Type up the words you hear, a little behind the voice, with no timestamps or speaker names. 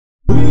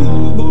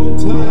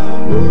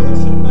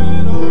Worship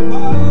and our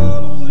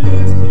Bible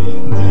is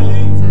King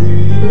James.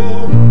 We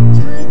are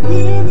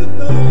strengthened the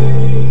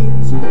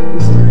things. We're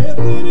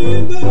strengthened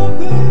in the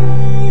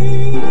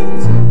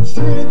things.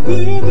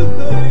 Strengthen the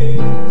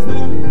things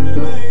that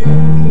remain.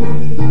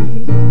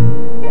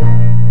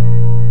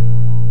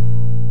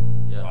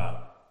 Yeah.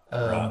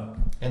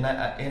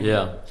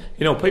 Yeah.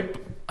 You know,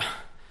 people,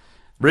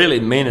 really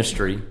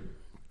ministry,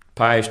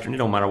 pastor, it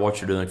don't matter what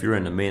you're doing, if you're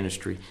in the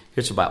ministry,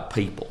 it's about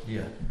people.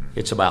 Yeah.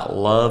 It's about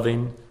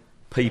loving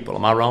people.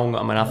 Am I wrong?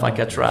 I mean, I think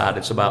that's right.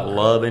 It's about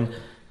loving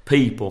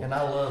people. And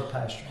I love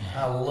pastoring.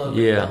 I love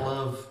Yeah. it.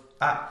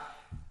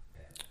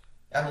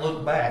 I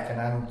look back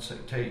and I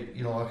tell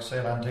you, like I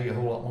said, I can tell you a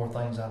whole lot more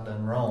things I've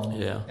done wrong.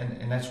 Yeah.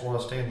 And that's what I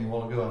was telling you a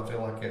while ago. I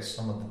feel like that's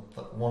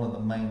one of the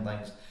main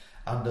things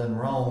I've done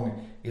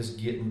wrong is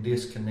getting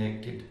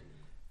disconnected.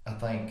 I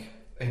think,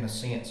 in a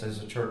sense,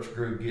 as a church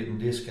group, getting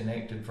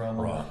disconnected from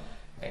them. Right.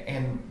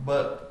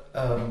 But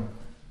I'm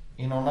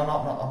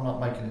not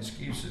making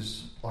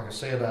excuses. Like I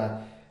said, I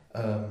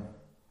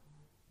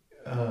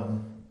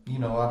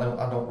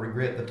don't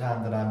regret the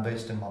time that I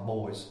invest in my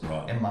boys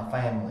and my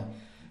family.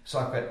 It's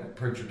like that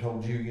preacher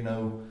told you,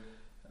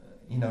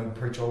 you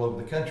preach all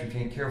over the country. If you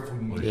ain't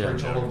careful, you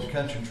preach all over the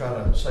country and try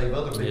to save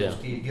other people's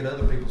kids, get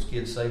other people's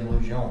kids saved and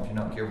lose your own if you're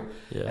not careful.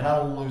 Yeah. And I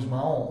don't want to lose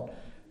my own.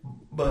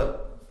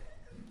 But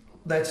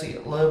that's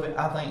it. Love it.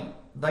 I think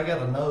they got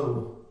to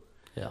know.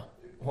 Yeah.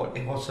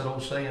 What's that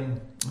old saying?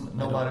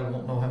 Nobody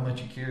won't know how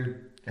much you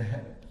care.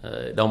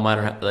 It don't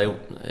matter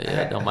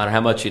don't matter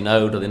how much you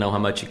know, do they know how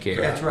much you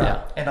care? That's right.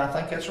 Yeah. And I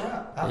think that's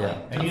right. I think.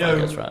 And I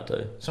think that's right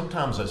too.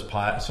 Sometimes as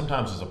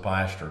a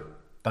pastor,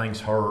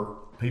 things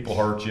hurt, people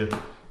hurt you,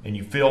 and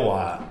you feel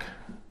like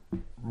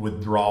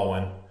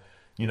withdrawing.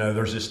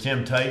 There's this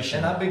temptation.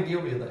 And I've been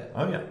guilty of that.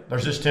 Oh, yeah.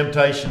 There's this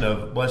temptation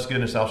of, bless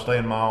goodness, I'll stay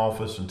in my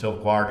office until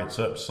the choir gets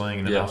up to sing,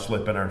 and then I'll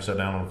slip in there and sit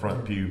down on the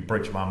front pew,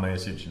 preach my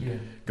message, and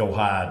go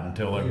hide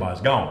until everybody's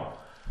gone.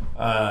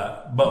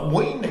 But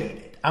we need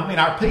it. I mean,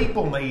 our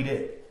people need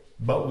it,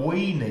 but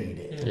we need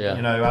it. Yeah.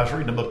 I was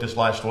reading a book this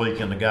last week,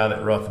 and the guy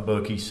that wrote the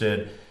book, he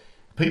said,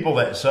 people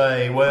that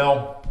say,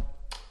 well,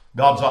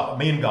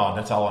 me and God,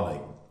 that's all I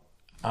need.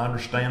 I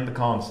understand the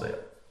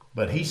concept.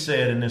 But he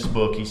said in this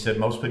book,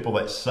 most people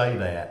that say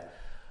that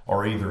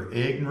are either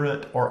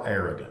ignorant or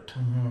arrogant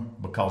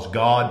because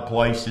God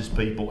places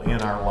people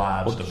in our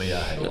lives to be a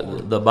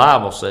help. The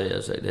Bible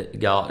says that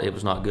it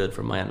was not good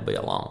for man to be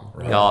alone.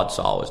 Right. God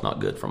saw it's not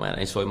good for man,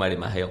 and so He made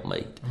him a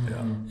helpmeet.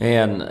 Yeah.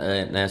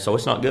 And so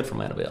it's not good for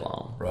man to be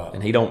alone. Right.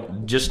 And he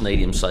don't just need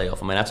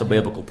himself. I mean, that's a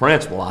biblical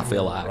principle, I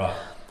feel like. Right.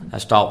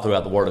 That's taught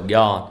throughout the Word of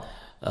God.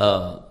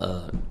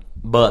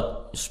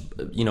 But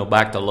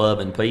back to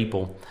loving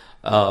people.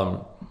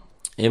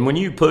 And when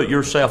you put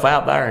yourself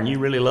out there and you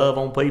really love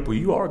on people,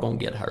 you are going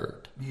to get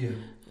hurt. Yeah.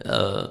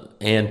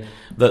 And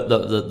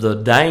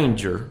the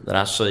danger that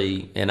I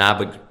see, and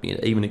I've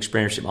even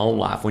experienced it in my own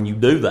life, when you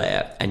do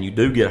that and you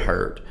do get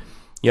hurt,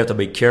 you have to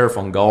be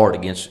careful and guard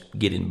against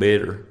getting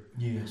bitter.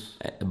 Yes.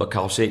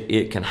 Because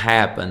it can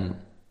happen,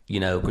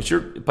 because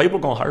people are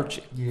going to hurt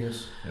you.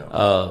 Yes.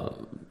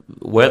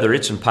 Whether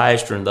it's in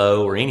pastoring,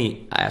 though, or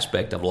any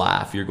aspect of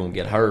life, you're going to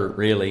get hurt,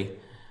 really,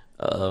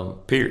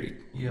 period,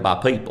 by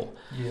people.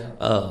 Yeah.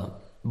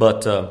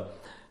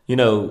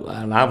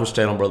 And I was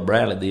telling Brother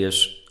Bradley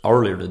this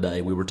earlier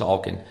today. We were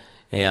talking,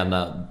 and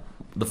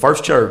the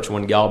first church,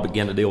 when God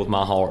began to deal with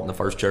my heart, and the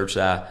first church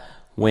that I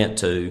went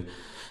to,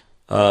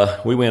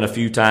 we went a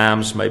few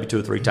times, maybe 2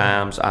 or 3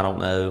 times, I don't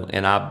know,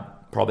 and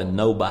probably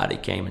nobody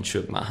came and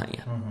shook my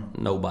hand.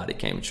 Mm-hmm. Nobody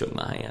came and shook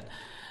my hand.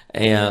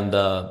 And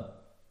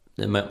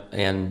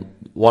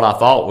what I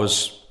thought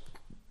was,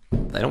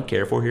 they don't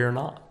care if we're here or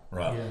not.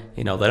 Right.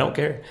 Yeah. They don't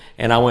care.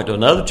 And I went to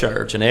another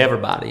church, and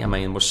everybody,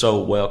 was so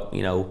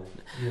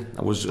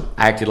was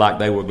acted like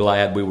they were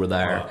glad we were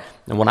there. Right.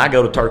 And when I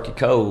go to Turkey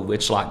Cove,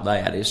 it's like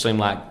that. It seemed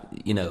like,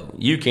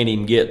 you can't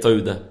even get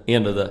through the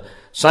end of the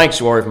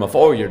sanctuary from a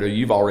foyer.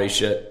 You've already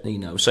shut,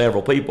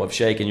 several people have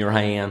shaken your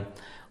hand.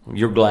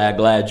 You're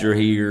glad you're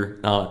here.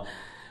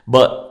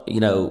 But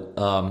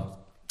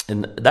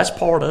and that's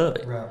part of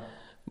it. Right.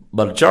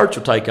 But a church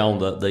will take on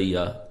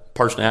the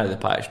personality of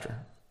the pastor.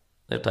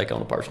 They'll take on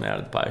the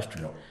personality of the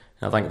pastor. Yep.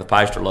 And I think if the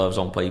pastor loves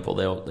on people,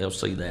 they'll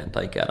see that and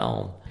take that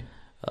on.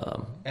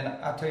 And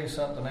I'll tell you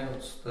something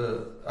else.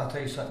 I'll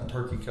tell you something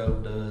Turkey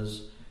Cove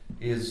does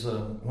is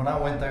when I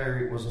went there,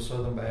 it was a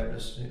Southern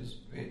Baptist.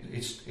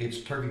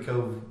 It's Turkey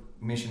Cove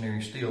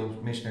missionary, still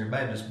missionary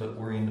Baptist, but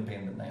we're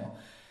independent now.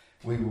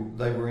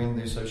 They were in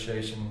the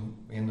association,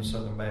 in the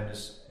Southern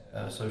Baptist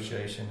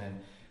Association, and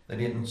they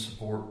didn't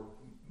support.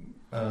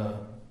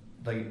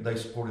 They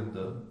supported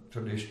the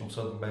traditional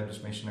Southern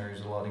Baptist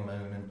missionaries, Lottie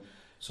Moon, and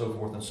so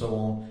forth and so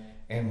on.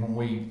 And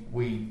when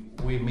we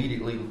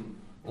immediately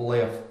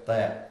left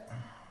that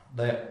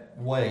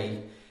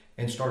way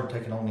and started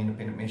taking on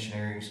independent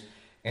missionaries,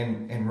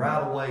 and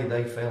right away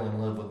they fell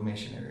in love with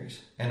missionaries.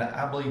 And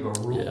I believe a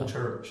rural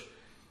church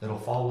that'll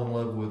fall in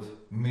love with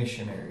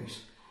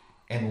missionaries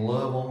and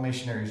love on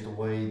missionaries the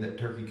way that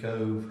Turkey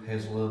Cove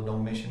has loved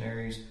on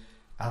missionaries,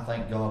 I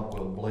think God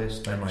will bless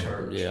that Amen.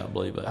 church. Yeah, I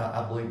believe that.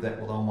 I believe that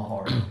with all my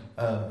heart.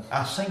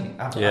 I've seen it.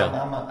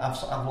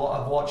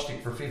 I've watched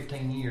it for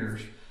 15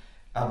 years.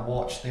 I've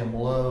watched them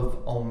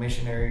love on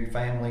missionary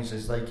families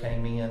as they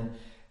came in,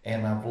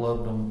 and I've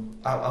loved them.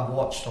 I've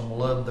watched them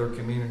love their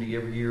community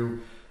every year.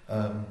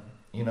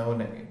 You know,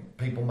 and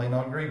people may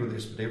not agree with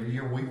this, but every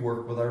year we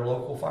work with our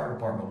local fire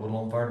department,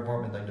 Woodlawn Fire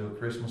Department. They do a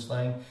Christmas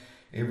thing.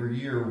 Every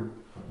year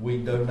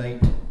we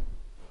donate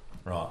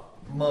Right.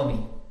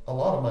 money, a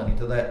lot of money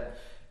to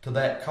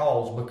that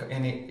cause,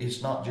 and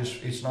it's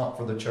not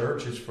for the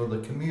church, it's for the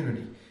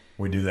community.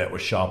 We do that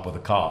with Shop with a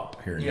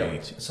Cop here in Yeah,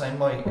 Yancey. same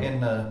way,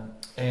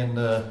 and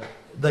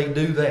they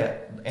do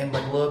that, and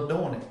they love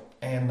doing it,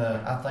 and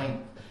I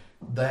think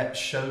that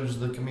shows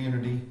the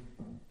community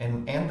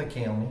and the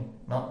county,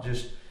 not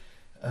just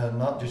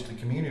the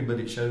community, but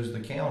it shows the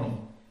county,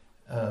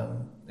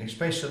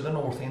 especially the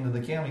north end of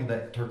the county,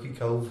 that Turkey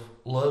Cove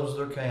loves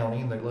their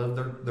county, and they love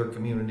their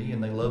community,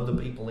 and they love the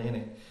people in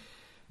it.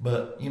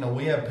 But, you know,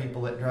 we have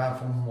people that drive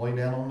from way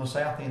down on the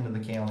south end of the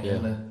county,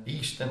 and the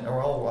east,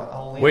 or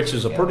all ends Which of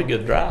is the a pretty county.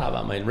 good drive.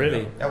 I mean,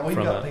 really. Now, we've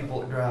from got a- people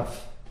that drive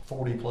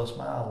 40 plus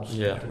miles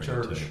Yeah. to We do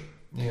church. too.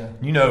 Yeah.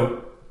 You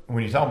know,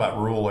 when you talk about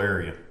rural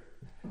area,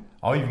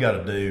 all you've got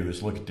to do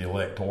is look at the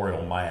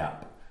electoral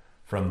map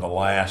from the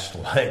last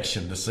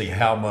election to see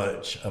how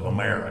much of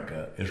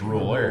America is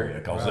rural area,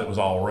 because it was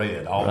all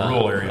red. All Right.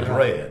 rural area is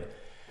red.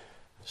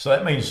 So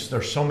that means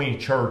there's so many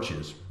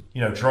churches. You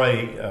know,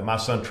 Trey, my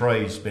son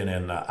Trey's been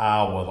in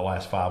Iowa the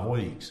last 5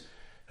 weeks,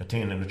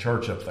 attending a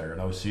church up there in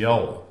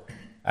Osceola.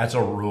 That's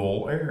a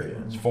rural area.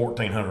 It's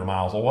 1,400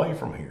 miles away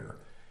from here.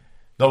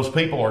 Those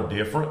people are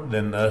different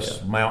than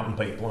us mountain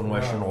people in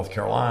Western North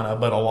Carolina,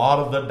 but a lot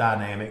of the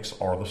dynamics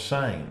are the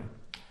same.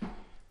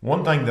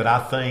 One thing that I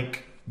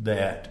think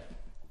that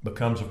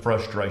becomes a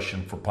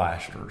frustration for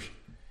pastors,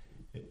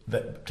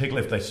 that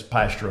particularly if they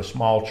pastor a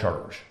small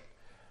church,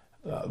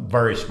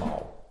 very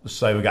small, let's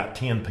say we got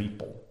 10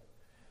 people,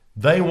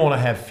 they want to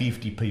have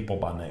 50 people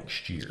by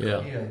next year.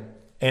 Yeah. Yeah.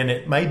 And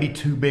it may be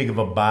too big of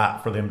a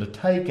bite for them to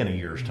take in a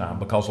year's time,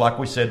 because like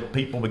we said,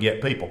 people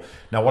beget people.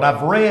 Now what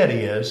I've read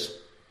is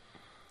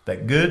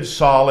that good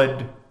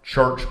solid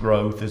church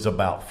growth is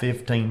about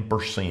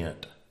 15%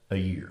 a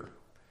year.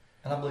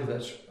 And I believe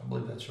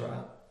that's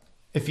right.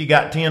 If you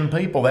got 10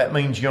 people, that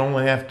means you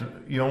only have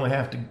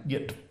to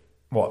get to,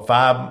 what,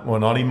 5, well,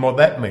 not even more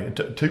that many,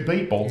 2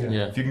 people.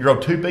 Yeah. If you can grow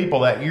 2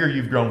 people that year,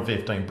 you've grown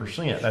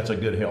 15%. That's a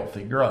good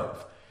healthy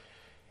growth.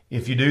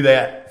 If you do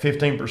that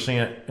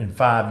 15% in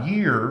 5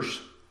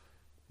 years,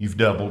 you've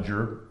doubled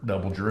your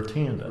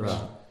attendance.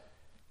 Right.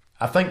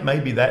 I think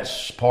maybe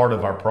that's part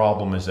of our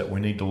problem, is that we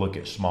need to look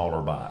at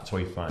smaller bites. What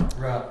do you think?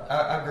 Right.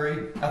 I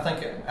agree. I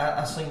think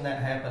I seen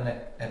that happen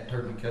at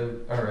Turkey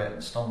Cove, or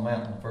at Stone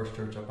Mountain, the first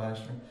church I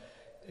pastored.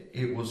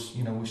 It was,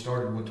 you know, we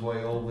started with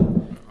 12,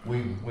 and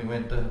we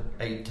went to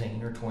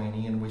 18 or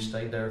 20, and we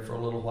stayed there for a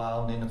little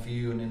while, and then a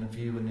few, and then a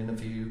few, and then a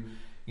few,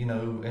 you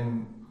know,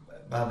 and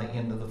by the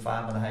end of the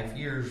 5.5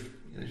 years,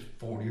 there's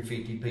 40 or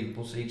 50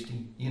 people,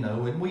 60, you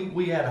know, and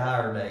we had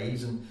higher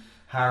days and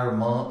higher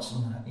months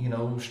and, you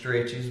know,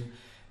 stretches.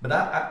 But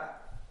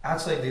I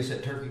say this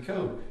at Turkey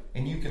Cove,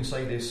 and you can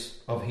say this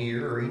of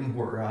here or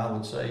anywhere, I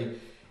would say,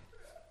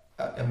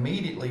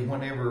 immediately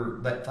whenever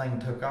that thing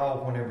took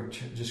off, whenever it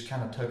just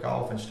kind of took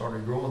off and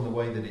started growing the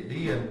way that it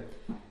did,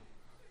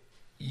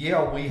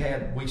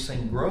 we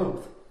seen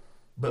growth.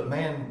 But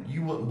man,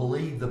 you wouldn't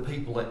believe the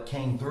people that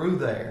came through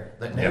there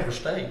that never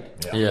stayed.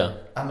 Yeah.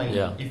 I mean,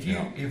 Yeah.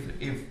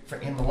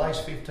 if in the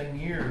last 15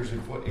 years,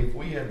 if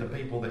we had the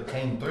people that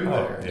came through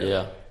there,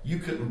 Yeah. you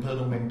couldn't put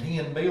them in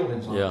 10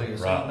 buildings like Yeah.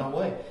 this. Right. Ain't no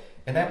way.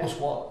 And that was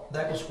what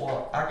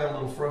I got a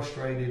little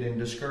frustrated and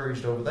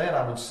discouraged over that.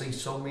 I would see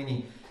so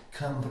many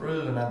come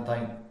through, and I'd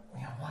think,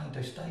 why ain't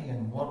they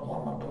staying? What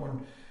am I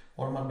doing?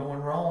 What am I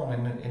doing wrong?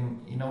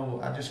 And you know,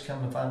 I just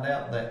come to find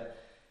out that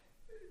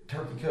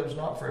Turkey Cove's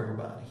not for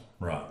everybody.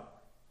 Right.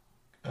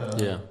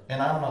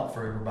 And I'm not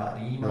for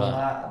everybody. You know,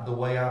 Right. the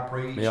way I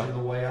preach Yeah. or the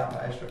way I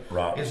pastor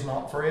Right. is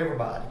not for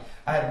everybody.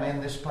 I had a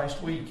man this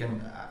past week,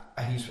 and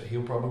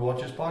he'll probably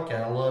watch this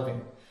podcast. I love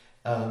him.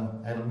 I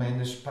had a man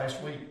this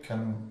past week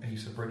come. He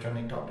said, "Preacher, I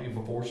need to talk to you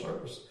before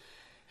service."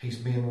 He's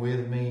been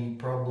with me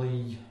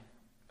probably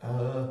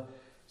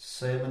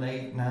 7,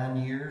 8, 9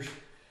 years.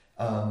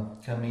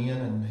 Come in,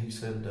 and he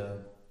said,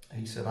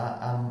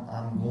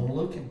 I'm going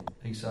looking.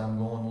 He said, I'm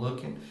going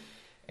looking.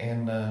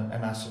 And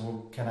I said,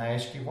 well, can I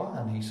ask you why?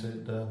 And he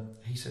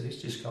said,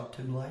 it's just got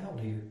too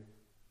loud here.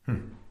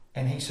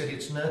 And he said,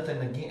 it's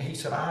nothing again. He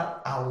said,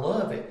 I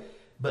love it,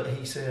 but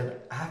he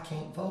said, I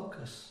can't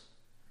focus.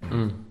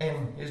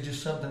 And it's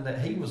just something that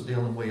he was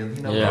dealing with,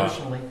 you know,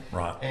 personally.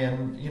 Right.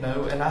 And, you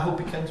know, and I hope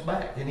he comes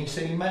back. And he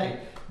said he may.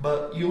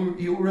 But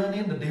you'll run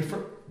into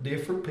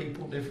different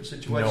people, different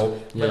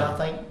situations. But I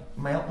think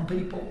mountain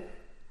people,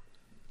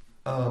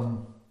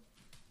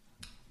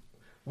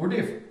 we're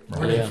different.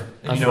 We're different.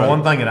 You know,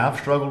 one thing that I've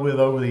struggled with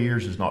over the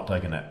years is not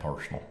taking that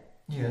personal.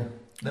 Yeah.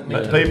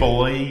 But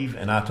people leave,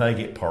 and I take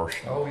it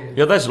personal. Oh, yeah.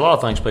 Yeah, there's a lot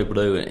of things people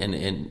do,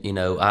 and you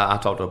know, I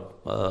talked to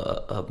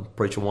a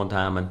preacher one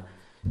time, and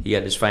he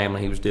had his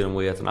family he was dealing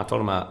with, and I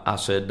told him, I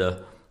said,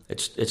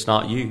 it's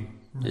not you,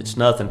 it's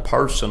nothing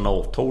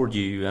personal toward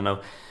you, you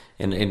know,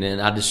 and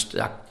I just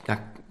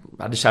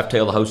have to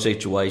tell the whole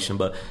situation,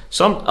 but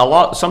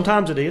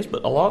sometimes it is,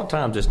 but a lot of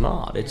times it's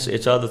not.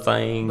 It's other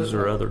things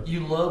or other.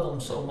 You love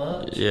them so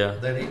much,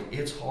 that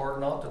it's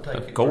hard not to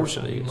take it. Of course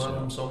it You is. love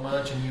them so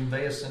much, and you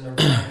invest in their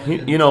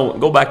family. You know,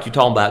 go back to you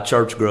talking about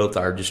church growth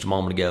there just a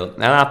moment ago,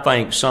 and I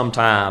think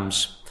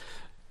sometimes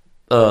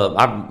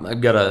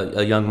I've got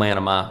a young man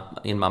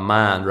in my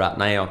mind right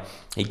now.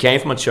 He came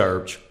from a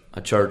church.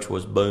 A church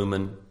was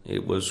booming.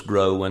 It was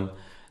growing.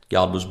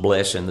 God was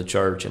blessing the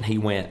church, and he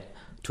went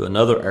to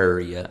another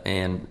area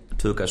and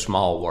took a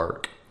small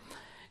work.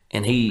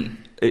 And he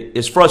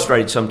is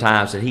frustrated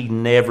sometimes that he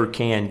never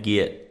can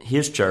get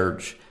his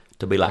church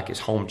to be like his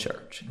home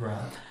church. Right.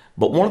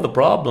 But one of the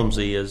problems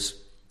is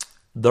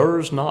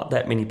there's not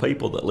that many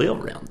people that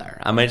live around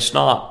there. I mean, it's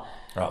not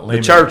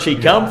the church he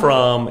come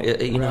from.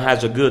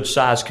 Has a good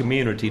sized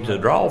community to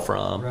draw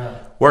from. Right.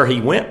 Where he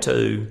went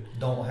to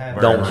Don't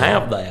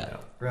have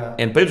that. Right.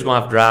 And people's going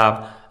to have to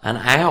drive an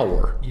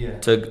hour Yeah.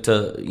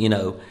 to you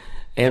know.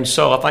 And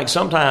so I think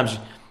sometimes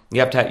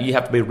you have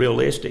to be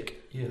realistic.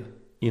 Yeah.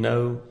 You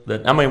know,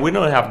 that I mean, we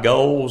don't have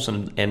goals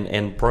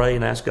and pray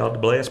and ask God to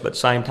bless, but at the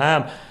same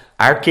time,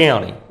 our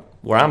county,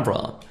 where I'm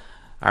from,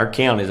 our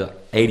county is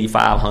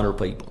 8,500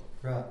 people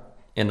Right.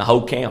 in the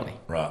whole county.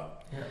 Right.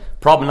 Yeah.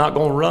 Probably not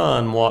going to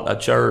run what a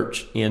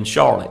church in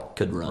Charlotte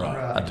could run,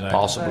 Right. could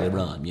possibly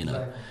Exactly. run. You know,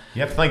 Exactly.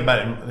 You have to think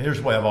about it. Here's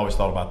the way I've always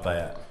thought about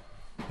that.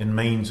 It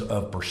means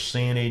a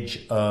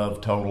percentage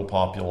of total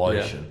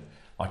population.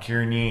 Like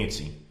here in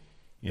Yancey,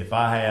 if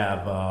I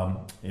have,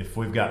 if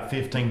we've got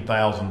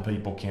 15,000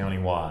 people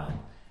countywide,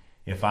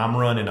 if I'm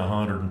running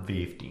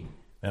 150,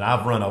 then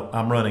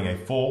I'm running a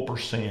full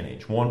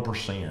percentage,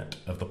 1%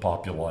 of the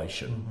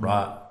population,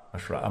 right?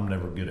 That's right. I'm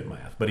never good at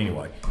math, but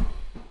anyway,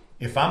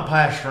 if I'm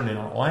pastoring in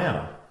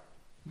Atlanta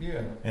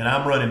Yeah. and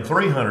I'm running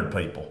 300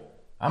 people,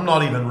 I'm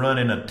not even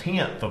running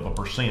 1/10 of a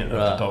percent of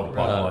the total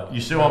population.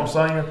 You see what I'm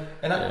saying?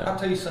 And I'll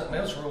tell you something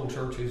else rural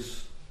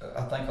churches,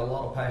 I think a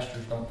lot of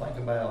pastors don't think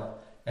about,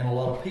 and a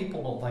lot of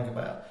people don't think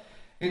about.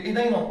 It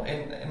ain't on,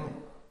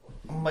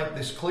 and make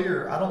this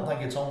clear, I don't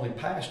think it's only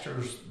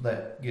pastors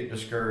that get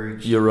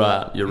discouraged. you're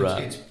right.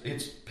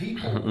 It's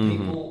people.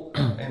 People,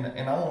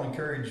 and I want to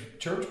encourage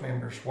church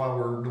members while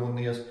we're doing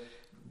this.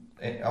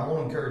 And I want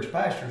to encourage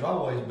pastors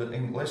always, but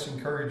let's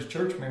encourage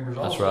church members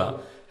also. That's right.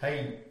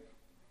 Hey,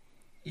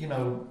 you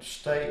know,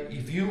 stay,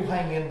 if you'll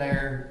hang in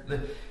there.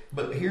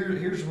 But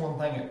here's one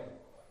thing that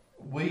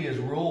we as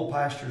rural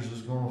pastors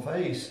is going to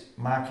face,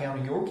 my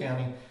county, your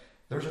county.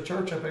 There's a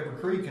church up Every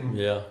Creek, and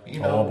Yeah. you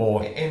know, Oh,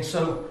 boy. and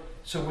so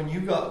when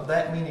you got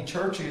that many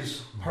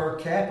churches per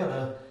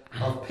capita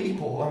of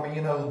people, I mean,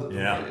 you know,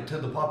 to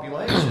the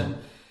population,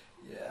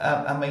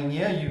 I mean,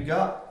 you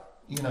got,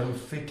 you know,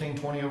 15,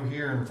 20 over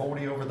here and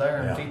 40 over there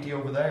and 50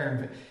 over there,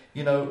 and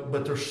you know,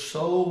 but there's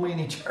so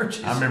many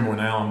churches. I remember when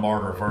Alan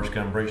Barter first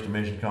come preached a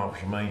mission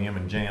conference with me, him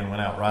and Jan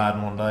went out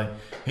riding one day.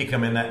 He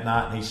come in that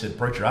night and he said,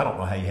 "Preacher, I don't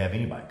know how you have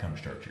anybody come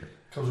to church here."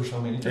 Because there's so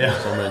many churches.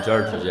 So many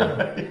churches.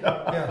 Yeah.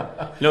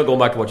 Yeah. You know, going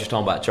back to what you're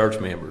talking about, church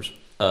members,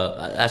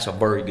 that's a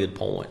very good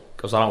point,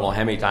 because I don't know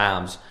how many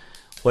times,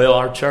 well,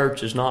 our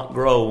church is not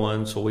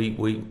growing, so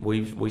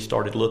we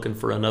started looking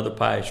for another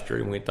pastor,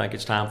 and we think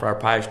it's time for our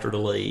pastor to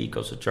leave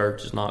because the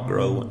church is not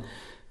growing.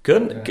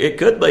 It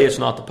could be it's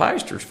not the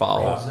pastor's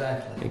fault.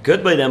 Exactly. It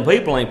could be them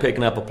people ain't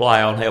picking up a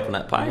plow and helping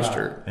that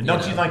pastor. And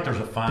don't you think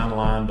there's a fine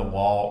line to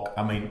walk?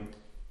 I mean,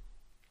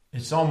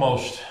 it's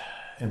almost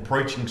in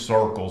preaching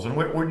circles, and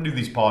we do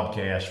these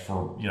podcasts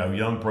for, you know,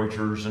 young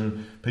preachers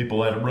and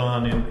people that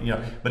run in, you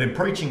know, but in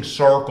preaching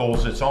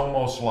circles, it's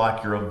almost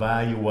like you're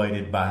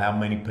evaluated by how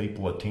many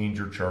people attend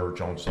your church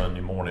on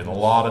Sunday morning. A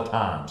lot of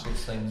times,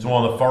 it's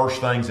one of the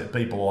first things that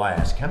people will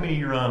ask: how many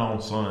you run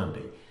on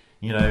Sunday?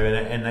 You know,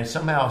 and they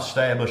somehow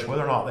establish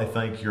whether or not they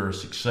think you're a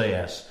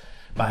success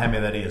by how many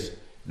that is.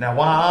 Now,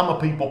 why I'm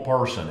a people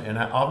person, and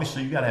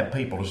obviously you got to have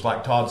people. Just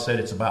like Todd said,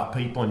 it's about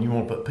people, and you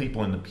want to put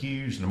people in the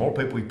pews. And the more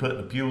people you put in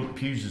the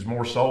pews, is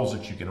more souls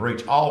that you can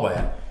reach. All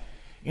that.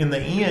 In the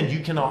end, you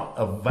cannot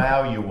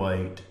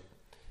evaluate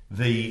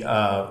the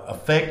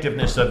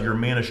effectiveness of your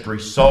ministry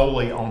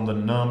solely on the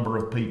number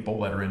of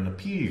people that are in the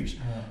pews.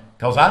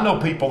 Because I know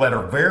people that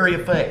are very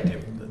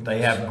effective.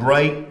 They have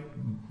great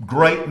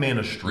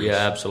ministries. Yeah,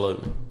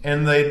 absolutely.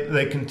 And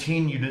they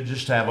continue to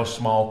just have a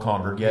small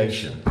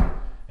congregation.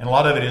 And a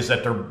lot of it is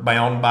that they're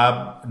bound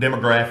by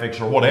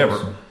demographics or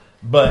whatever.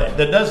 But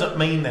that doesn't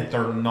mean that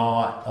they're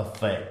not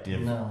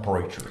effective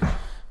preachers.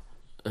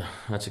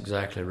 That's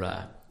exactly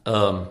right.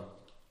 I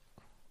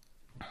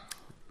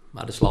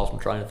just lost my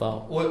train of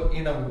thought. Well,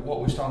 you know, what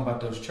we was talking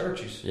about, those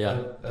churches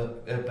at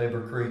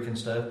Every Creek and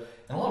stuff.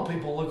 And a lot of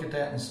people look at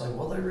that and say,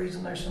 well, the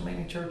reason there's so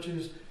many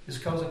churches is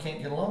because they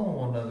can't get along with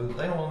one another.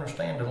 They don't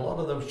understand that a lot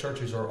of those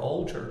churches are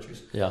old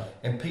churches. Yeah.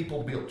 And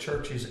people built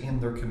churches in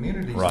their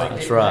communities. Right. They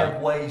That's didn't right.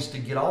 have ways to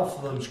get off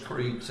of those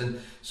creeks.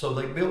 And so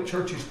they built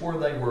churches where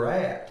they were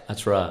at.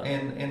 That's right.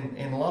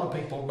 And a lot of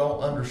people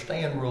don't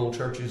understand rural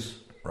churches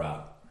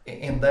Right.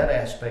 in that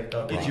aspect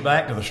of it. Get you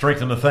back to the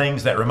Strength in the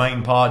Things That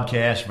Remain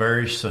podcast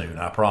very soon,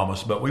 I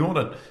promise. But we want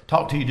to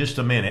talk to you just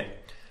a minute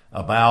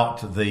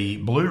about the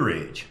Blue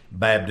Ridge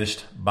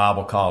Baptist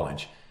Bible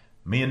College.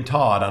 Me and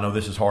Todd, I know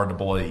this is hard to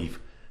believe,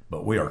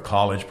 but we are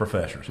college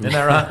professors. Isn't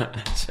that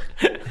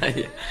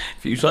right?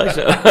 If you say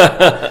so.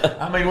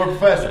 I mean, we're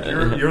professors.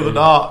 You're the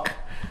doc,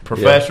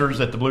 professors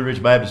at the Blue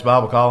Ridge Baptist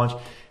Bible College,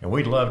 and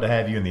we'd love to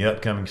have you in the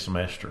upcoming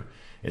semester.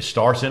 It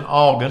starts in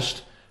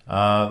August,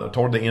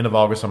 toward the end of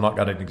August. I'm not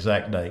got an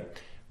exact date.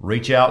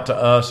 Reach out to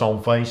us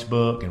on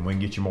Facebook, and we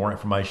can get you more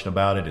information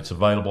about it. It's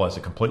available as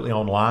a completely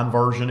online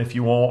version if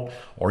you want,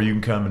 or you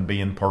can come and be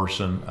in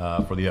person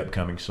for the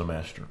upcoming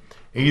semester.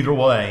 Either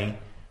way,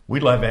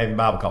 we'd love to have you in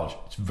Bible college.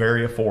 It's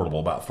very affordable,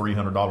 about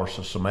 $300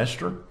 a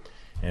semester.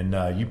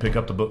 And you pick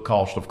up the book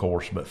cost, of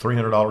course, but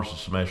 $300 a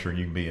semester,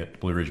 you can be at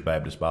Blue Ridge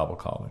Baptist Bible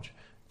College.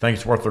 Think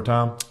it's worth their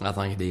time? I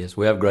think it is.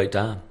 We have a great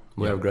time.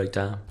 We have a great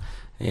time.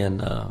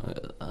 And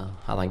I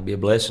think it'd be a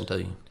blessing to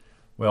you.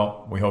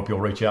 Well, we hope you'll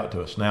reach out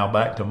to us. Now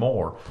back to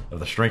more of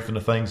the Strength in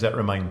the Things That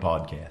Remain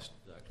podcast.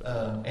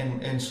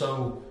 And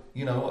so,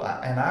 you know,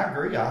 and I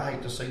agree. I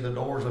hate to see the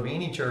doors of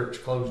any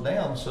church closed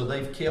down. So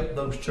they've kept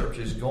those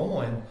churches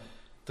going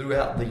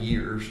throughout the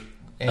years,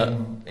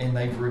 and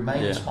they've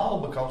remained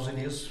small because it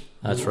is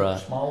That's right.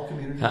 Small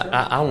community church.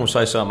 I want to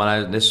say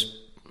something. This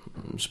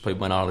people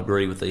may not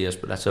agree with this,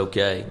 but that's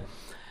okay.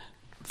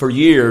 For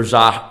years,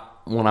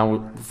 when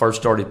I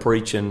first started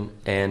preaching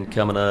and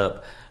coming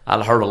up,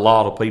 I heard a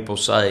lot of people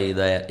say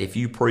that if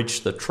you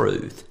preach the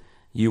truth,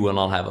 you will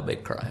not have a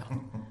big crowd.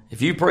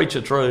 If you preach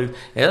the truth,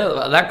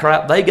 that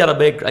crowd,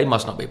 they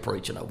must not be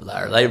preaching over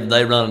there.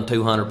 They run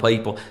 200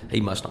 people. He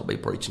must not be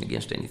preaching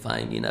against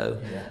anything, you know.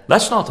 Yeah.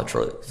 That's not the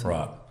truth.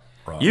 Right.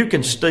 You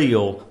can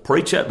still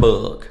preach that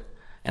book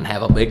and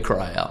have a big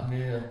crowd.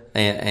 Yeah.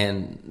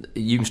 And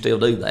you can still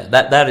do that.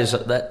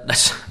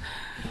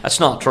 That's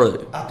not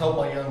true. I told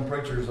my young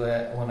preachers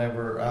that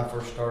whenever I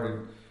first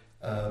started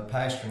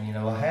pastoring, you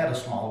know, we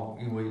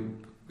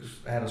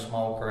had a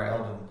small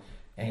crowd,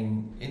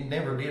 and it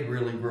never did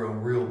really grow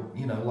real,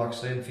 you know, like I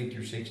said, 50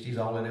 or 60 is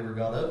all it ever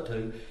got up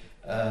to.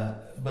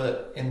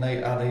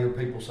 I'd hear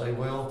people say,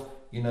 well,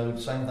 you know,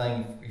 the same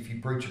thing, if you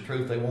preach the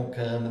truth, they won't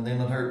come. And then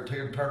I'd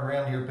turn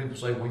around and hear people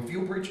say, well, if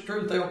you'll preach the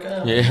truth, they'll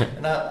come. Yeah.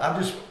 And I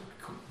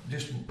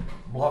just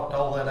blocked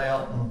all that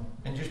out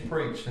and just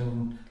preached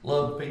and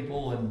loved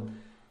people, and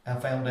I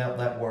found out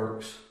that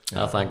works.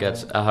 I think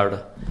I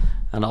heard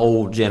an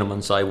old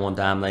gentleman say one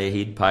time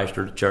he'd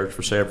pastored a church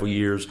for several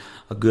years,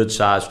 a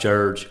good-sized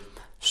church,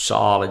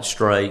 solid,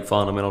 straight,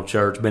 fundamental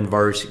church, been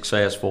very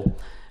successful,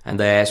 and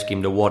they asked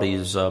him what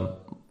his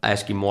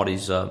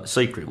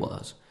secret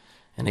was,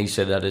 and he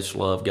said, "I just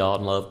love God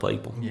and love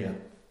people." Yeah.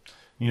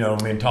 You know,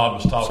 me and Todd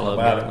was talking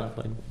about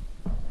it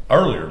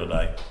earlier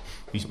today.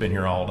 He's been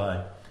here all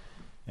day,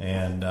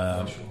 and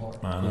I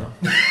know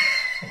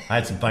I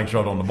had some things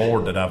wrote on the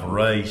board that I've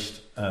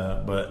erased,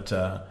 but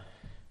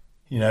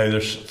you know,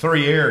 there's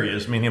 3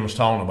 areas. Me and him was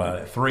talking about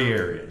it. 3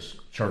 areas.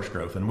 Church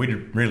growth, and we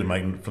did really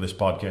make for this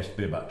podcast to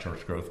be about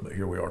church growth, but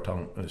here we are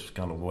talking. It's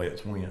kind of the way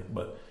it's went.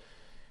 But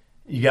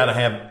you got to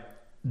have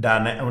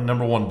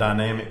number one,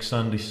 dynamic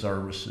Sunday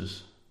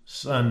services.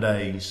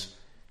 Sundays,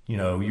 you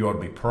know, you ought to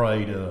be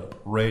prayed up,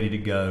 ready to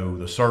go.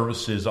 The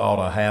services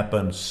ought to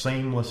happen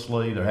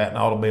seamlessly. There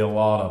ought to be a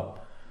lot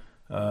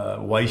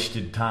of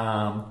wasted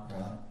time.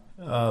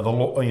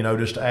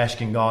 Just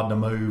asking God to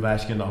move,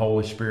 asking the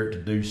Holy Spirit to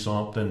do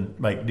something,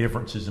 make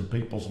differences in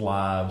people's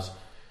lives.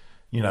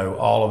 You know,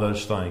 all of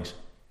those things.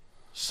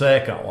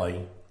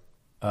 Secondly,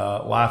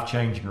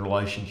 life-changing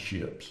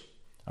relationships.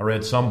 I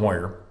read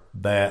somewhere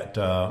that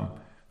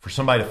for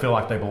somebody to feel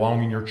like they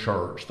belong in your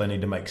church, they need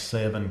to make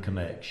 7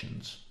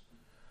 connections.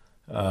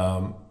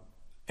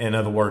 In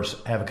other words,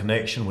 have a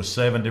connection with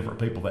 7 different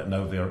people that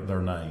know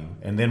their name.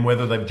 And then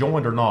whether they've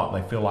joined or not,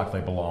 they feel like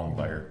they belong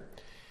there.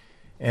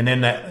 And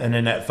then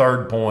that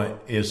third point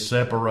is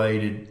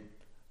separated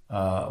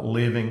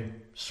living,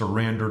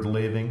 surrendered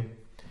living.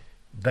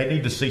 They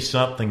need to see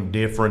something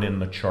different in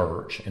the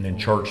church and in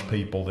church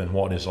people than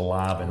what is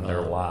alive in their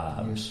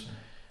lives.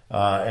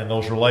 And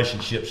those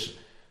relationships,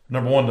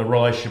 number one, the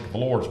relationship with the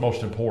Lord is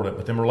most important,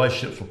 but then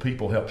relationships with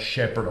people help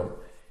shepherd them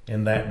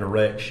in that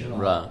direction.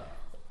 Right.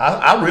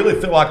 I really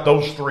feel like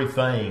those 3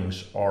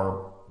 things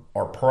are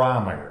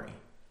primary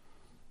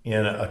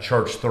in a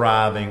church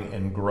thriving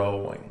and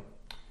growing.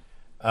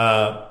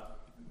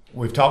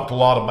 We've talked a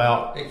lot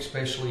about,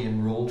 especially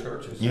in rural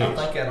churches. Yes.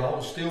 I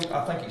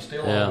think it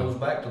still all goes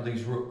back to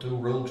these 2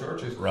 rural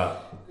churches. Right.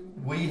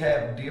 We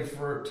have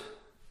different.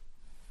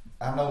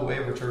 I know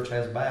every church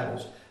has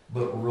battles,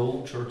 but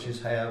rural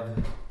churches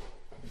have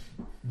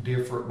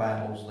different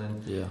battles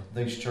than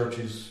these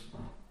churches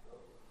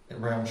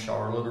around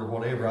Charlotte or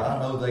whatever. I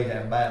know they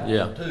have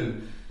battles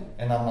too,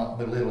 and I'm not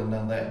belittling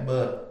none of that.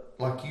 But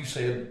like you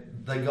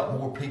said, they got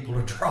more people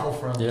to draw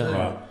from Yeah. too.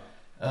 Right.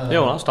 When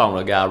I was talking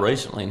to a guy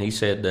recently, and he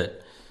said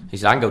I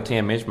can go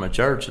 10 minutes from a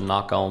church and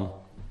knock on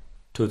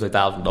 2,000 or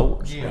 3,000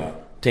 doors. Yeah.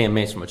 10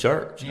 minutes from a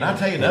church. And I'll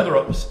tell you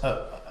another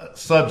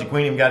subject we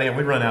ain't even got in.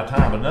 We run out of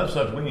time, but another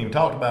subject we ain't even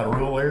talked about in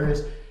rural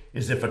areas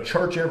is if a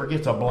church ever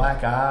gets a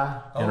black eye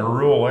in a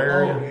rural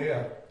area, Oh,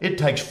 yeah. it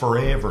takes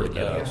forever to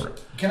get does. over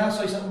it. Can I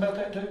say something about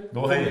that too?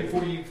 Go ahead.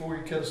 Before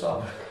you cut us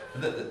off.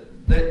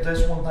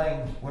 That's one thing.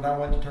 When I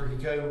went to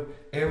Turkey Cove,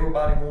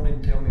 everybody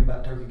wanted to tell me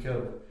about Turkey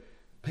Cove.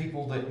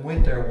 People that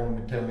went there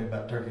wanted to tell me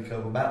about Turkey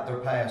Cove, about their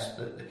past.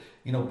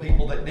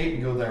 People that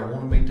didn't go there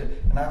wanted me to.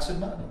 And I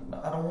said, no,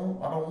 I don't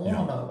want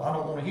to know. I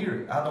don't want to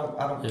hear it. I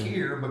don't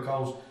care,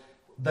 because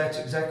that's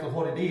exactly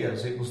what it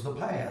is. It was the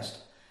past,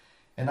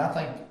 and I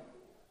think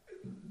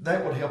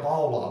that would help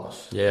all of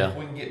us. Yeah. If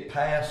we can get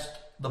past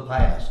the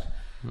past.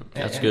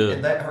 That's good.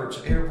 And that hurts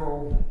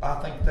I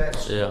think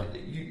that's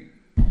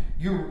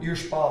you're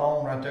spot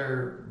on right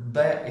there.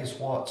 That is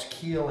what's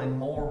killing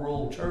more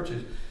rural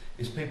churches,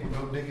 is people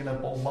go digging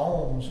up old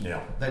bones.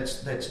 Yeah.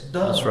 That's done.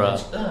 That's right.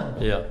 It's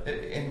done. Yeah.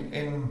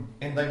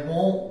 And they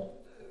won't.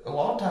 A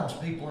lot of times,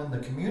 people in the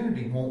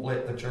community won't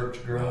let the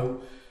church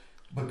grow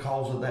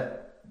because of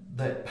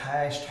that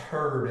past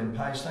hurt and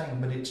past thing.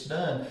 But it's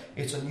done.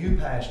 It's a new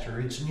pastor.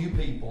 It's new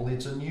people.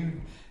 It's a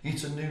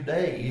new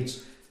day.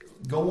 It's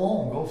go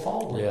on, go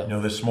forward. Yeah.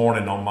 This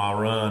morning on my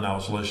run, I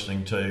was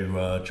listening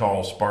to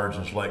Charles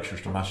Spurgeon's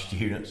lectures to my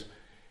students.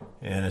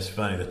 And it's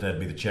funny that'd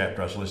be the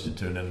chapter I was listening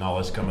to, and then all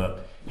this come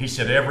up. He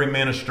said every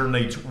minister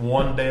needs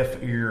one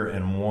deaf ear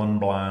and one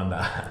blind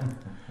eye.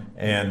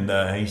 And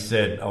he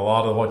said a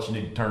lot of what you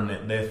need to turn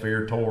that deaf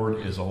ear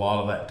toward is a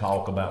lot of that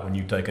talk about when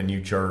you take a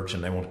new church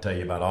and they want to tell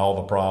you about all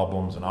the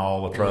problems and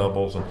all the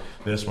troubles, and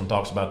this one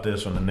talks about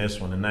this one and this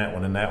one and that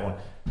one and that one.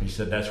 He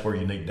said that's where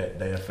you need that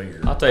deaf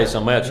ear. I'll tell you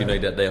something else you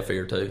need that deaf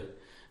ear too.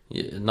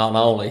 You not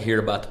only hear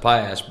about the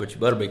past, but you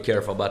better be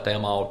careful about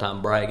them all the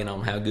time bragging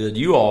on how good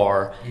you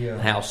are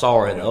and how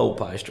sorry the old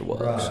pastor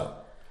was. Right.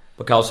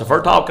 Because if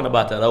they're talking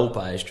about that old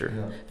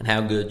pastor and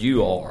how good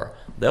you are,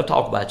 they'll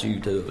talk about you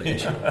too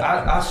eventually.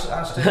 I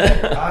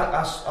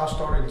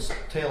started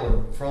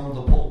telling from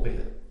the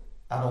pulpit.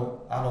 I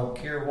don't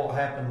care what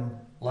happened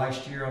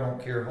last year. I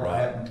don't care what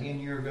happened 10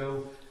 years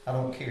ago. I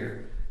don't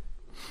care,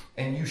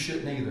 and you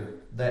shouldn't either.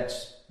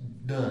 That's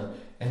done.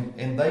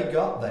 And they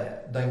got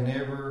that. They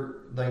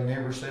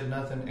never said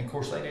nothing. And of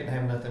course, they didn't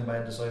have nothing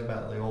bad to say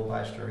about the old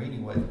pastor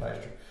anyway. The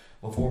pastor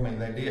before me,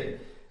 they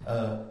did.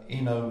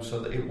 So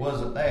that it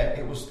wasn't that.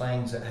 It was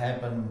things that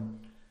happened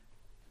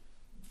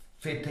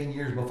 15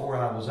 years before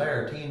I was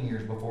there, 10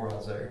 years before I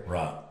was there.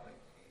 Right.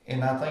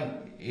 And I think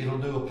it'll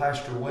do a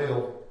pastor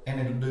well,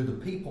 and it'll do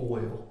the people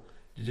well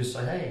to just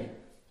say, hey,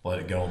 Let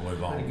it go and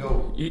move on. let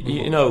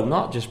it go.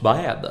 Not just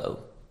bad though.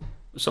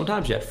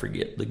 Sometimes you have to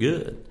forget the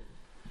good.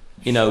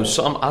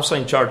 I've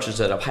seen churches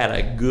that have had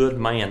a good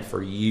man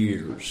for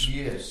years.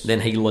 Yes. Then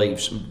he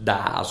leaves,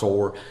 dies,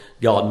 or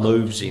God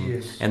moves him,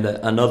 Yes. and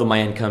another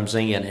man comes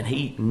in, and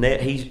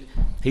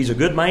he's a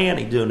good man.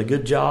 He's doing a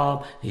good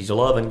job. He's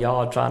loving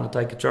God, trying to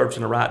take the church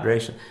in the right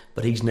direction.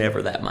 But he's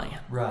never that man.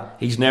 Right.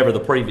 He's never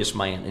the previous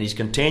man, and he's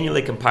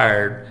continually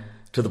compared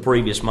to the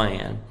previous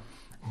man.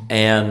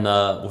 And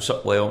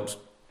so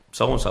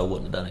and so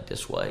wouldn't have done it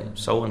this way.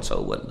 So and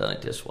so wouldn't have done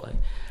it this way.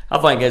 I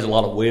think there's a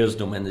lot of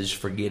wisdom in just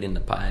forgetting the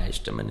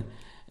past. And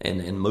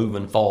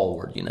moving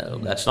forward.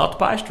 That's not the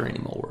pastor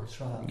anymore. That's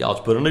right.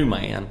 God's put a new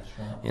man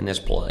in this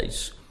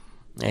place,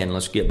 and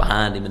let's get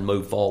behind him and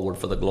move forward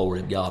for the glory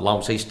of God. As long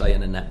as he's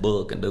staying in that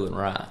book and doing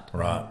right.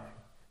 Right.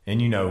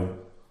 And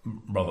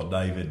Brother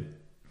David,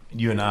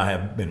 you and I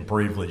have been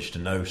privileged to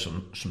know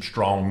some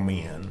strong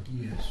men.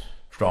 Yes.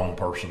 Strong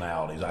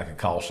personalities. I could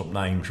call some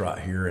names right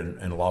here,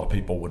 and a lot of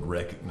people would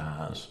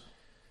recognize.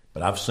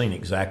 But I've seen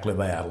exactly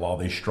that. A lot of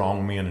these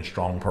strong men and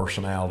strong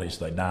personalities,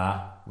 they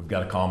die. We've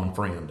got a common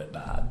friend that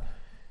died.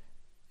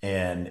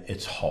 And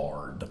it's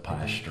hard to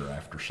pastor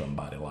after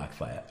somebody like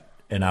that.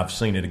 And I've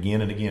seen it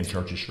again and again.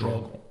 Churches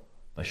struggle.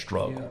 They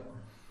struggle.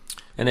 Yeah.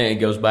 And then it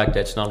goes back,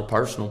 that's not a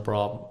personal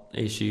problem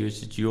issue, it's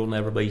that you'll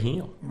never be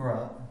him.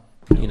 Right.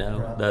 Right.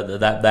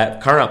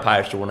 That current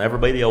pastor will never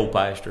be the old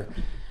pastor.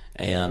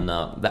 And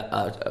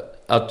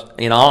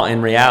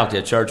in reality,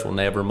 a church will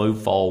never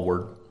move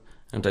forward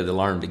until they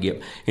learn to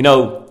give.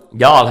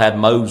 God had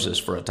Moses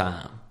for a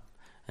time,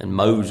 and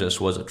Moses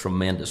was a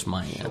tremendous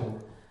man.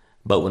 Sure.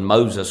 But when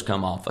Moses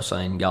come off the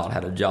scene, God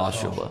had a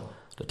Joshua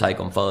to take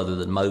them further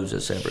than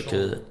Moses ever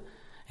could.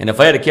 And if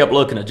they had kept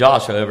looking at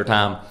Joshua every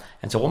time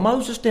and said, well,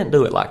 Moses didn't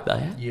do it like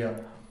that, Yeah.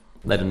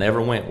 they'd have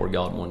never went where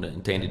God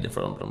intended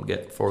for them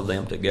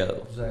to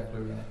go.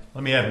 Exactly right.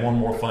 Let me add one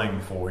more thing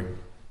before we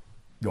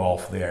go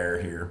off the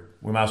air here.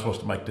 We might be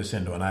supposed to make this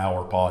into an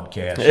hour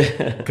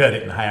podcast, cut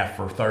it in half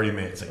for 30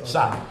 minutes each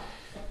side.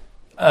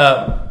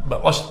 But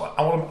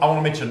I want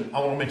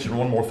to mention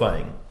one more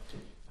thing.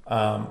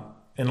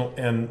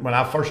 And when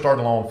I first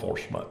started law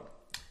enforcement,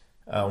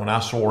 when I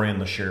swore in,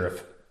 the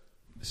sheriff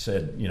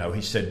said,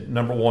 he said,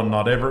 number one,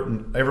 not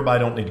everybody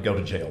don't need to go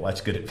to jail.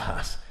 That's good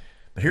advice.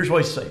 But here's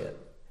what he said.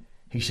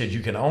 He said,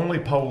 you can only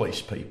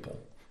police people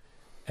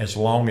as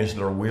long as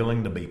they're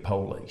willing to be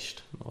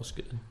policed. That's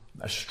good.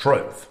 That's the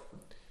truth.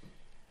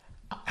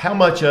 How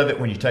much of it,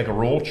 when you take a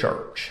rural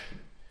church,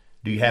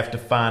 do you have to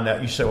find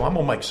out? You say, well, I'm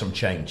going to make some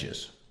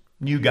changes.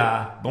 New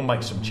guy, going to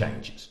make some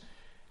changes.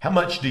 How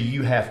much do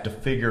you have to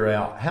figure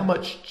out? How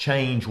much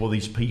change will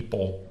these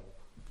people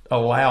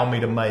allow me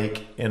to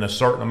make in a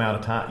certain amount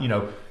of time? You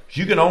know,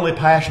 you can only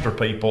pastor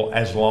people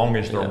as long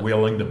as they're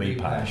willing to be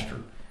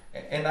pastored.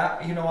 And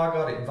I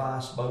got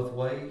advice both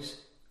ways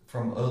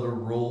from other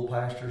rural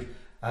pastors.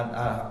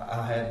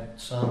 I had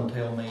some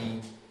tell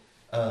me,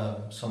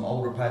 some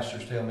older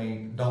pastors tell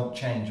me, don't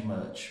change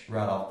much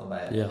right off the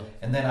bat. Yeah.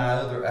 And then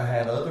I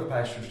had other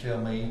pastors tell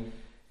me,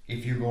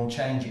 if you're going to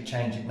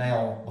change it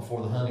now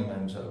before the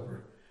honeymoon's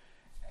over.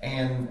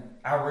 And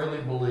I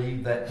really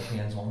believe that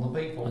depends on the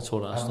people. That's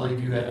what I was believe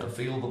thinking, you have to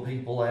feel the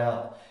people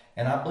out.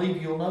 And I believe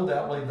you'll know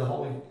that. I believe the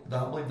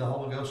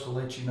Holy Ghost will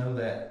let you know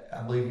that.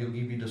 I believe He'll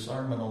give you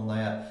discernment on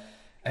that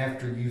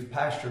after you've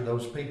pastored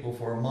those people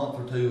for a month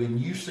or two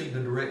and you see the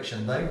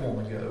direction they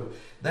want to go.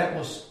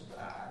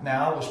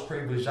 Now I was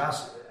privileged.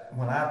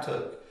 When I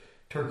took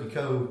Turkey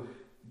Cove,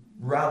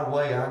 right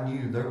away I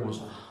knew there was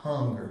a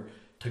hunger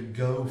to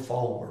go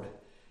forward.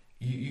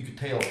 You could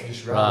tell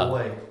just right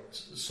away.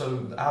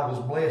 So I was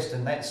blessed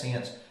in that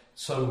sense.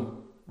 So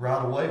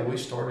right away we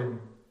started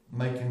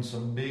making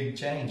some big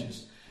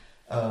changes.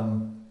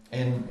 And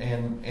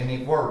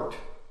it worked.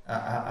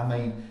 I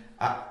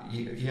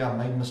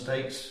made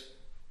mistakes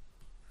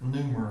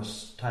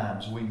numerous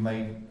times.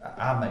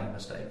 I made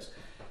mistakes,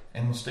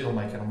 and I'm still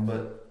making them.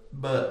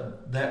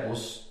 But that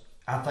was,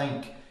 I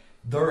think,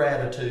 their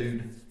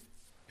attitude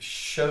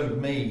showed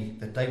me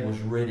that they was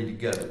ready to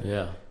go.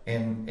 Yeah.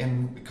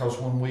 And because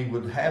when we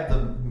would have the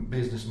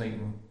business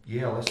meeting,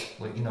 let's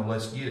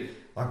get it.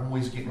 Like when we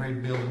was getting ready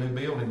to build a new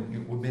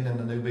building, we've been in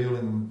the new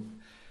building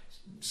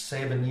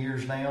 7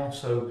 years now.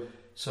 So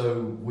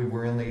we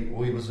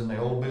was in the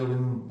old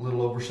building a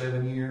little over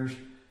 7 years,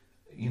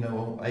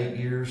 8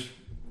 years.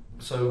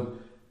 So,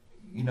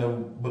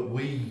 but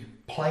we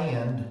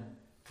planned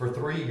for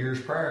 3 years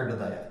prior to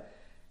that.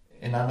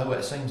 And I know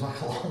that seems like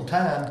a long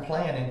time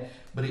planning,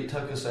 but it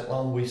took us that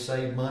long. We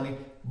saved money,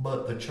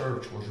 but the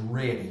church was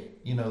ready.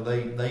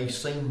 They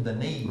seen the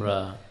need.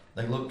 Right.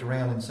 They looked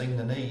around and seen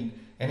the need.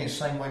 And it's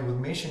the same way with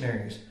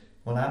missionaries.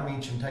 When I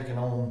mentioned taking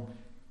on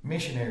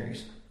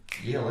missionaries,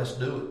 yeah, let's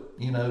do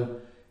it,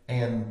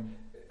 And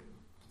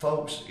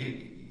folks, if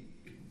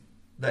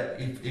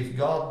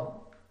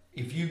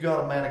you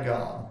got a man of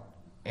God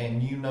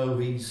and he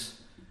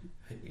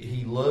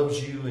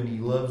loves you and he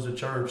loves the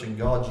church and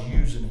God's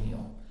using him,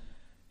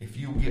 if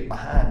you get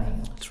behind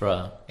him, that's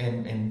right,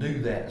 and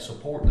do that,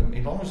 support them,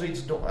 as long as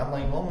it's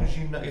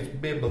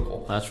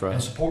biblical. That's right.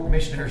 And supporting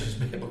missionaries is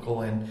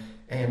biblical, and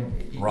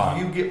right.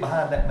 You get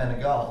behind that man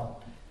of God,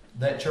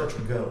 that church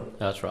will go.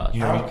 That's right.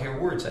 I don't care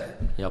where it's at.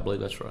 Yeah, I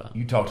believe that's right.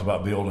 You talked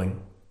about building.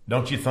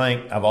 Don't you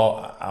think, I'm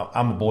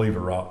a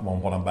believer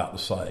on what I'm about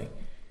to say.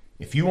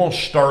 If you want to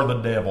stir the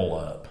devil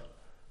up,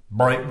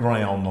 break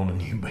ground on a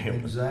new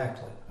building.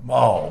 Exactly.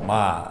 Oh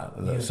my!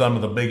 Some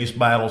of the biggest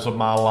battles of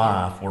my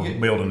life were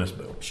building this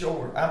building.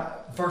 Sure.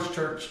 The first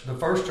church I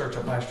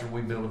pastored,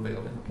 we built a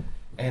building,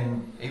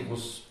 and it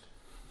was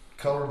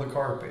color of the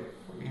carpet.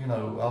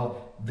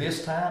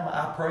 This time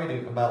I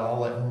prayed about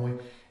all that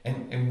when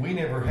we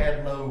never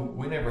had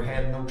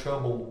no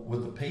trouble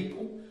with the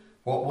people.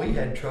 What we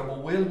had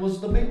trouble with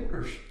was the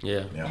builders.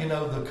 Yeah.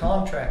 The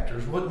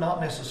contractors, not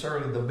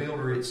necessarily the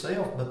builder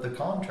itself, but the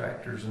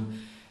contractors, and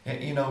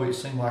it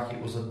seemed like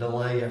it was a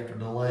delay after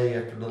delay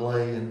after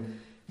delay, and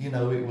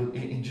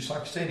it just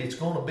like I said, it's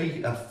going to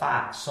be a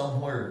fight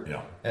somewhere.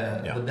 Yeah.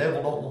 The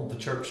devil don't want the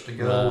church to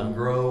go and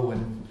grow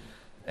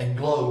and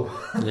glow.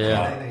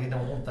 Yeah. He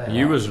don't want that.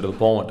 You was to the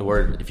point to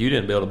where if you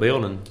didn't build a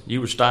building,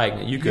 you were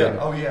stagnant. You couldn't.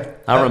 Yeah. Oh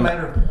yeah.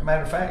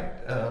 Matter of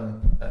fact,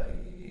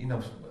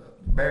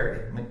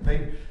 Barry,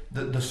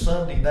 the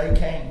Sunday they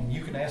came,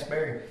 you can ask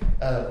Barry.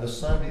 The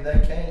Sunday they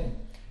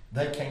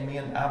came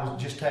in. I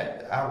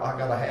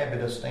got a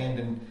habit of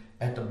standing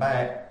at the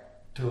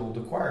back till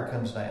the choir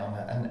comes down,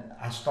 and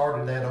I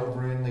started that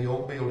over in the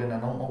old building. I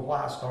don't know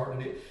why I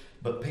started it,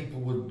 but people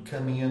would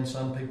come in.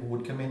 Some people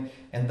would come in,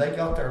 and they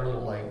got there a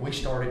little late. We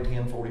started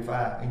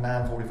 9:45 and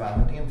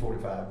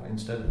 10:45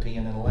 instead of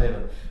 10 and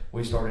 11.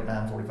 We started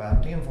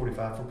 9:45 and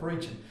 10:45 for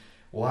preaching.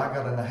 Well, I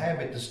got in the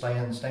habit to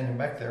standing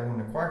back there when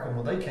the choir came.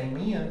 Well, they came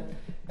in,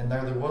 and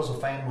there was a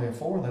family of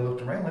 4, and they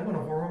looked around. They went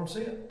over home and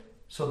sit.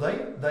 So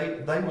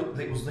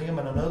it was them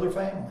and another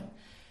family,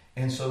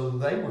 and so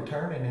they were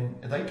turning,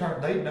 and they'd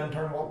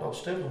done walked up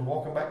steps and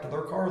walking back to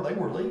their car. They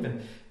were leaving,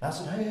 and I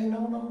said, "Hey,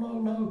 no,"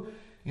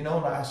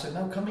 and I said,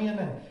 "No, come in,"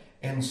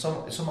 and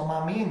some of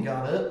my men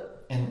got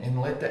up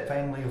and let that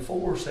family of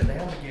 4 sit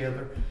down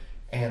together,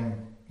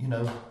 and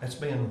it's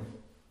been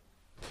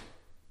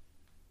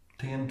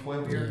 10,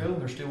 12 years ago,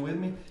 and they're still with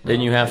me.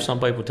 Didn't you have some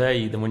people tell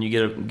you that when you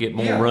get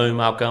more room,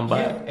 I'll come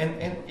back?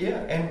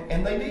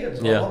 And they did.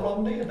 So Yeah. a lot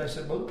of them did. They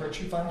said, "Look,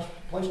 Preacher, you find us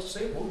a place to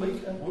sit,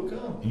 we'll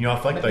come." You know, I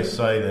think they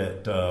say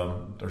that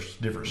there's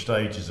different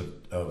stages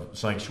of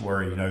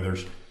sanctuary. You know,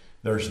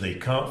 there's the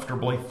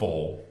comfortably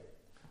full.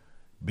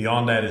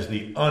 Beyond that is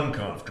the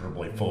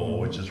uncomfortably full,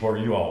 which is where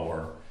you all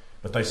were.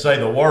 But they say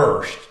the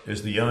worst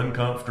is the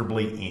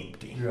uncomfortably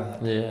empty. You're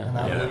right. Yeah. And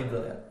I Yeah. believe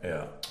that.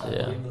 Yeah. I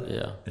Yeah, believe that.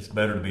 yeah, It's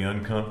better to be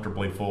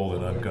uncomfortably full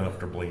than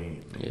uncomfortably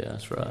empty. yeah.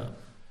 That's right.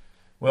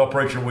 Well,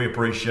 Preacher, we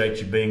appreciate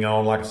you being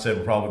on. Like I said,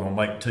 we're probably going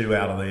to make 2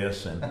 out of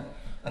this, and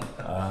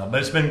but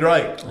it's been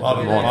great. A lot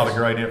of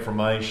great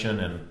information,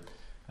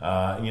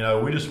 and you know,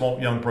 we just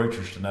want young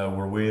preachers to know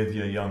we're with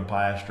you, young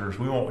pastors.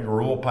 We want your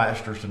rural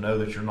pastors to know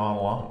that you're not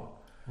alone.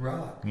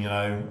 Right. You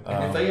know,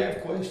 And if they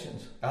have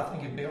questions, I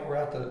think it'd be all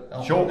right to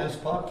on Sure. this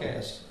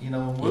podcast. You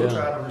know, we'll Yeah.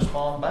 try to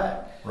respond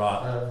back.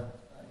 right,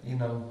 You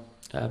know,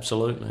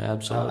 Absolutely,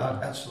 absolutely.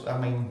 I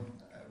mean,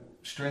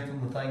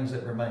 strengthen the things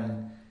that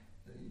remain.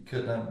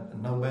 Couldn't have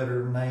no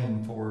better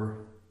name for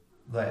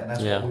that. And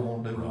that's Yeah. what we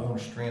want to do. We Right. want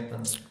to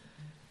strengthen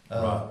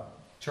Right.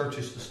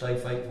 churches to stay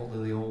faithful to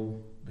the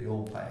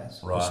old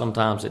paths. right.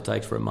 Sometimes it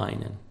takes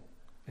remaining.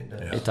 It does.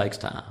 Yeah. It takes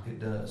time. It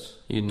does.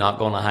 You're not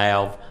going to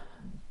have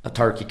a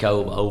turkey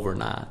cove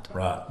overnight.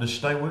 Right. Just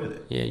stay with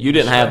it. Yeah, you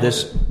didn't have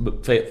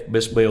Stay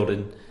this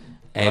building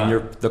and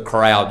Right. the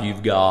crowd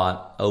you've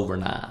got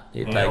overnight.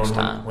 It You know, takes when-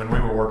 time. When we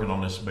were working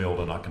on this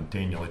building, I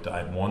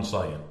had one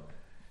saying: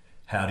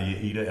 "How do you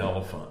eat an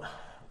elephant?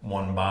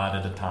 One bite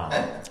at a time."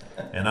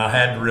 And I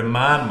had to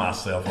remind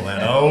myself of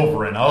that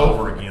over and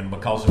over again,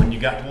 because when you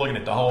got to looking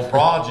at the whole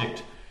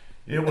project,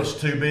 it was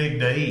too big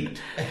to eat.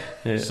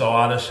 Yeah. So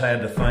I just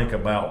had to think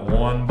about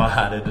one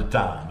bite at a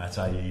time. That's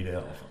how you eat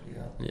elephant.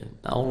 Yeah. Yeah,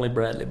 only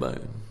Bradley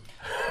Boone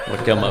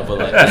would come up with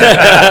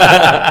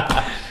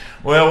that.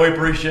 Well, we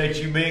appreciate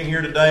you being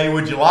here today.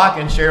 Would you like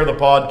and share the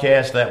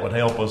podcast? That would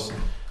help us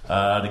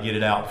to get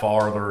it out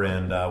farther.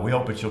 And we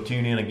hope that you'll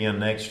tune in again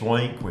next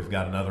week. We've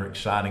got another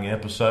exciting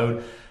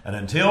episode. And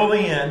until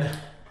then,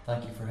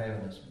 Thank you for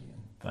having us.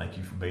 thank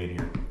you for being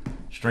here.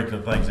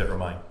 Strengthen the things that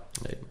remain.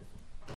 Yeah.